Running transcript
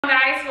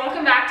Guys,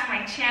 welcome back to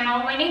my channel.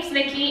 My name's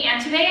Nikki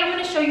and today I'm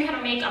going to show you how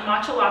to make a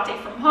matcha latte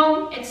from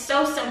home. It's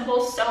so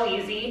simple, so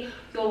easy.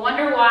 You'll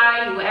wonder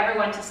why you ever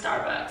went to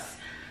Starbucks.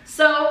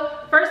 So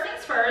first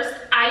things first,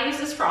 I use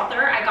this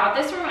frother. I got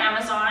this from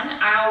Amazon.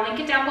 I'll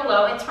link it down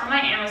below. It's from my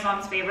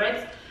Amazon's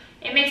favorites.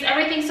 It makes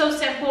everything so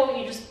simple.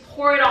 You just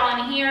pour it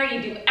all in here. You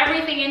do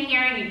everything in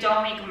here and you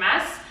don't make a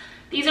mess.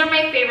 These are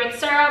my favorite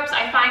syrups.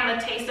 I find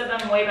the taste of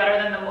them way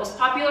better than the most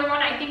popular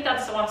one. I think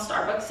that's the one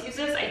Starbucks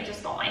uses. I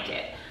just don't like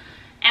it.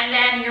 And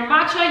then your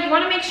matcha, you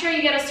want to make sure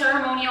you get a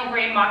ceremonial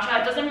grade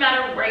matcha. It doesn't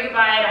matter where you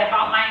buy it. I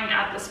bought mine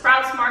at the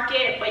Sprouts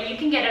Market, but you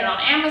can get it on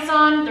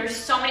Amazon. There's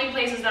so many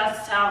places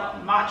that sell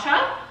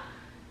matcha.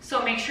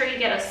 So make sure you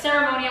get a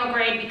ceremonial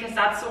grade because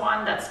that's the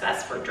one that's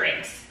best for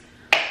drinks.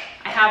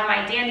 I have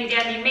my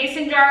dandy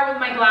mason jar with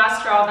my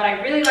glass straw that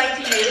I really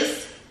like to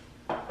use.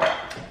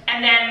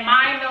 And then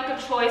my milk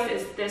of choice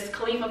is this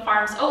Khalifa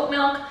Farms oat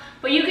milk,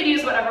 but you could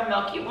use whatever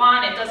milk you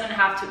want. It doesn't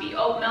have to be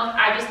oat milk.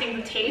 I just think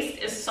the taste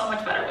is so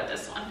much better with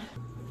this one.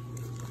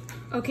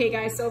 Okay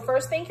guys, so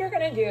first thing you're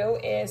gonna do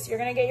is you're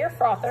gonna get your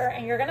frother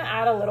and you're gonna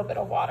add a little bit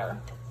of water.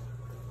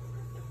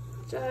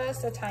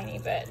 Just a tiny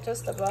bit,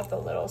 just above the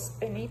little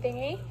spinny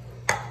thingy.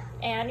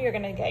 And you're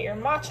gonna get your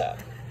matcha.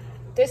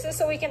 This is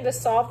so we can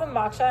dissolve the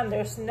matcha and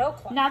there's no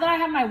clump. Now that I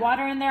have my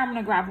water in there, I'm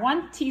gonna grab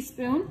 1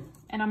 teaspoon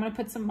and I'm gonna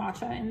put some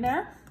matcha in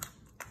there.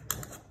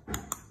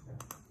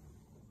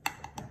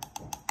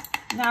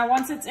 Now,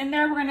 once it's in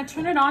there, we're gonna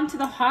turn it on to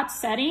the hot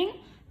setting.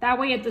 That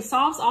way it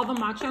dissolves all the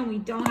matcha and we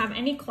don't have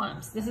any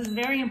clumps. This is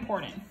very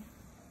important.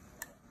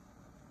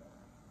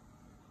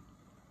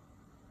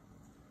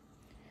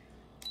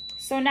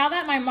 So now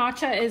that my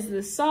matcha is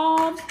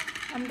dissolved,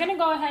 I'm gonna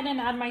go ahead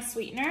and add my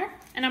sweetener.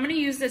 And I'm gonna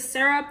use this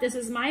syrup. This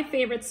is my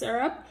favorite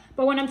syrup.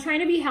 But when I'm trying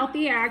to be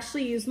healthy, I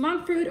actually use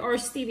monk fruit or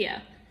stevia.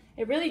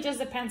 It really just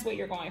depends what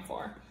you're going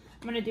for.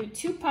 I'm gonna do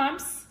 2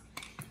 pumps.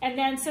 And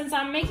then since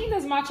I'm making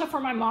this matcha for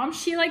my mom,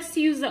 she likes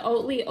to use the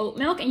Oatly oat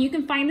milk, and you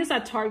can find this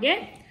at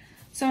Target.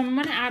 So I'm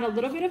gonna add a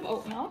little bit of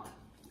oat milk.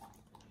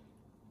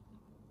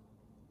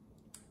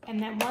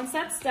 And then once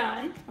that's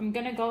done, I'm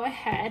gonna go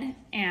ahead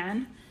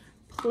and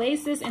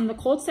place this in the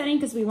cold setting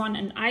because we want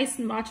an iced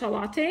matcha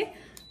latte.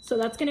 So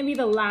that's gonna be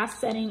the last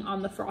setting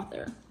on the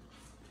frother.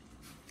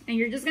 And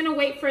you're just gonna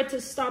wait for it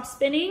to stop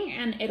spinning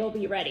and it'll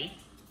be ready.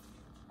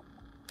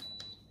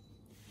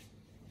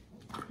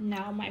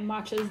 Now my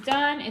matcha is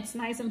done. It's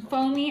nice and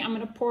foamy. I'm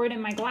gonna pour it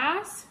in my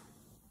glass.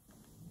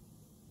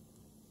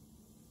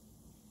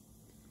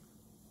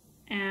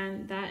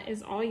 And that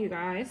is all, you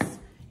guys.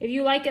 If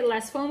you like it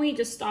less foamy,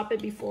 just stop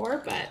it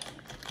before, but.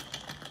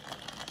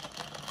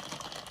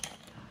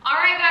 All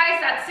right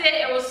guys, that's it.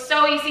 It was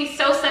so easy,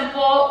 so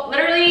simple.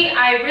 Literally,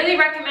 I really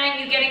recommend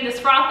you getting this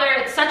frother.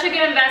 It's such a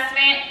good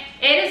investment.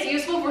 It is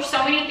useful for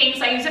so many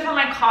things. I use it for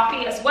my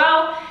coffee as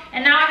well.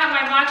 And now I have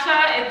my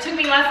matcha. It took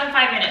me less than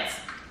 5 minutes.